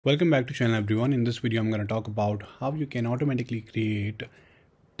Welcome back to channel everyone. In this video I'm going to talk about how you can automatically create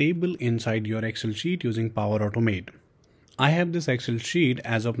table inside your Excel sheet using Power Automate. I have this Excel sheet.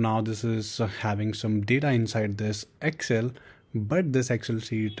 As of now this is having some data inside this Excel, but this Excel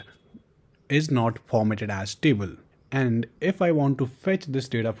sheet is not formatted as table. And if I want to fetch this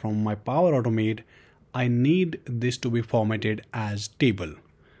data from my Power Automate, I need this to be formatted as table.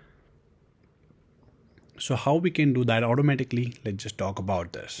 So how we can do that automatically? Let's just talk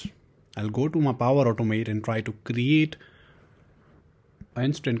about this. I'll go to my Power Automate and try to create an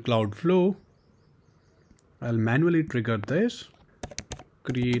instant cloud flow. I'll manually trigger this,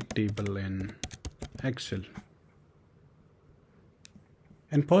 create table in Excel.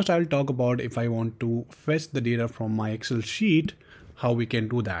 And first I'll talk about if I want to fetch the data from my Excel sheet, how we can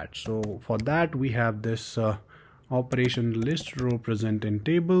do that. So for that we have this operation list row present in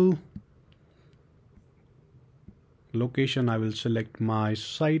table. Location, I will select my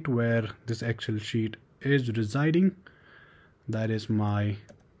site where this Excel sheet is residing. That is this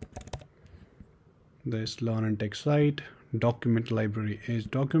Lernentech site. Document library is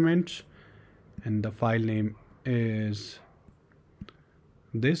documents, and the file name is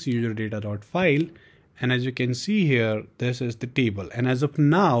this userdata.file. And as you can see here, this is the table. And as of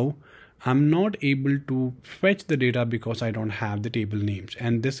now, I'm not able to fetch the data because I don't have the table names.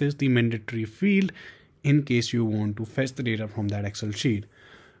 And this is the mandatory field in case you want to fetch the data from that Excel sheet.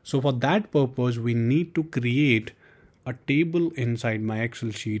 So for that purpose, we need to create a table inside my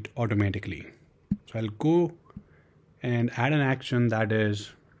Excel sheet automatically. So I'll go and add an action, that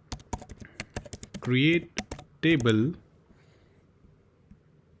is create table,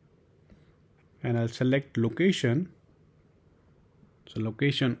 and I'll select location. So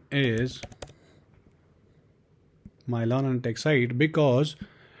location is my Lernentech site because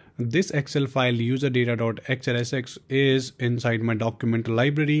this Excel file userdata.xlsx is inside my document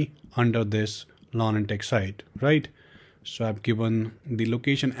library under this Lernentech site, right? So I've given the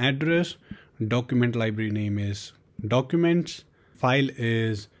location address, document library name is documents, file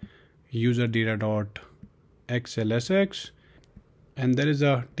is userdata.xlsx, and there is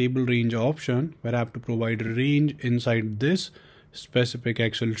a table range option where I have to provide a range inside this specific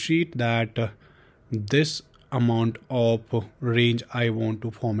Excel sheet that this amount of range I want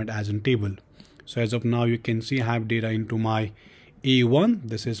to format as in table. So as of now you can see I have data into my A1.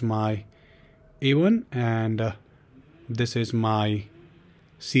 This is my A1 and this is my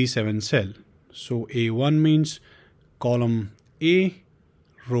C7 cell. So A1 means column A,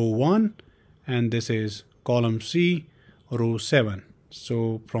 row 1, and this is column C, row 7.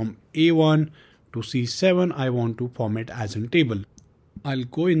 So from A1 to C7 I want to format as in table. I'll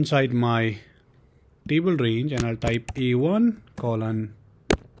go inside my table range and I'll type A1 colon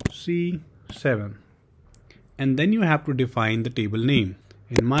C7, and then you have to define the table name.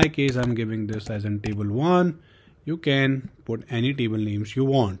 In my case I'm giving this as in table 1. You can put any table names you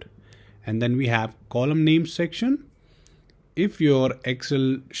want. And then we have column name section. If your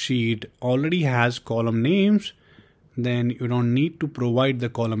Excel sheet already has column names, then you don't need to provide the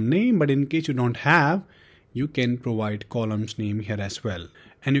column name, but in case you don't have, you can provide columns name here as well.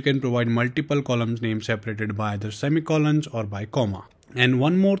 And you can provide multiple columns names separated by either semicolons or by comma. And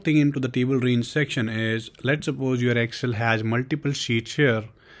one more thing into the table range section is, let's suppose your Excel has multiple sheets here.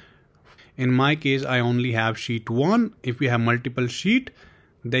 In my case, I only have sheet 1. If you have multiple sheet,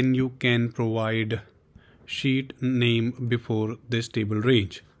 then you can provide sheet name before this table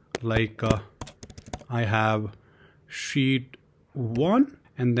range. Like I have sheet 1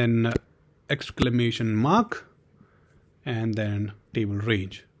 and then exclamation mark and then table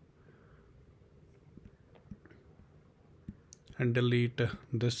range, and delete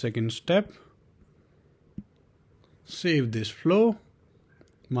this second step. Save this flow.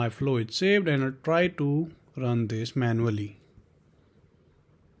 My flow is saved, and I'll try to run this manually.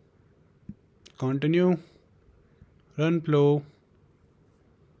 Continue, run flow.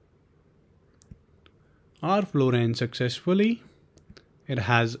 Our flow ran successfully. It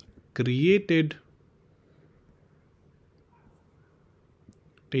has created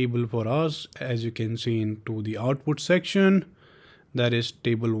table for us, as you can see into the output section. That is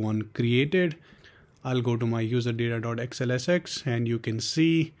table 1 created. I'll go to my userdata.xlsx and you can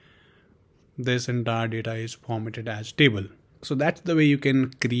see this entire data is formatted as table. So that's the way you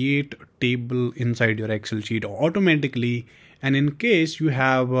can create a table inside your Excel sheet automatically. And in case you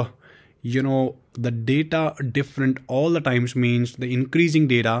have the data different all the times, means the increasing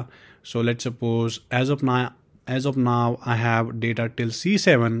data. So let's suppose as of now I have data till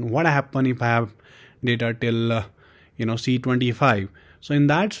C7. What happen if I have data till C25? So in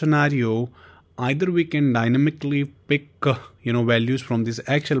that scenario either we can dynamically pick values from this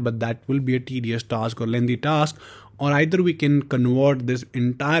Excel, but that will be a tedious task or lengthy task, or either we can convert this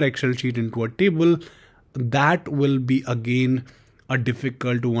entire Excel sheet into a table. That will be again a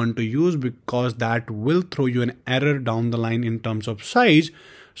difficult one to use, because that will throw you an error down the line in terms of size.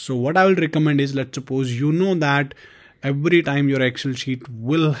 So what I will recommend is, let's suppose that every time your Excel sheet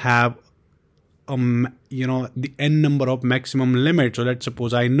will have the n number of maximum limit. So let's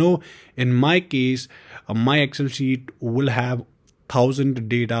suppose I know in my case my Excel sheet will have 1000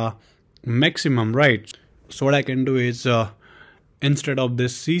 data maximum, right? So what I can do is instead of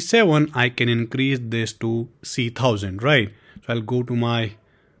this C7, I can increase this to C1000, right? So I'll go to my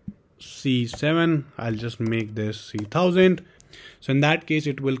C7, I'll just make this C1000. So in that case,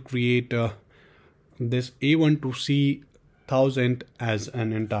 it will create this A1 to C1000 as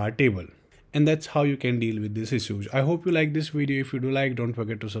an entire table. And that's how you can deal with these issues. I hope you like this video. If you do like, don't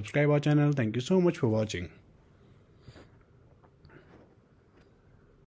forget to subscribe our channel. Thank you so much for watching.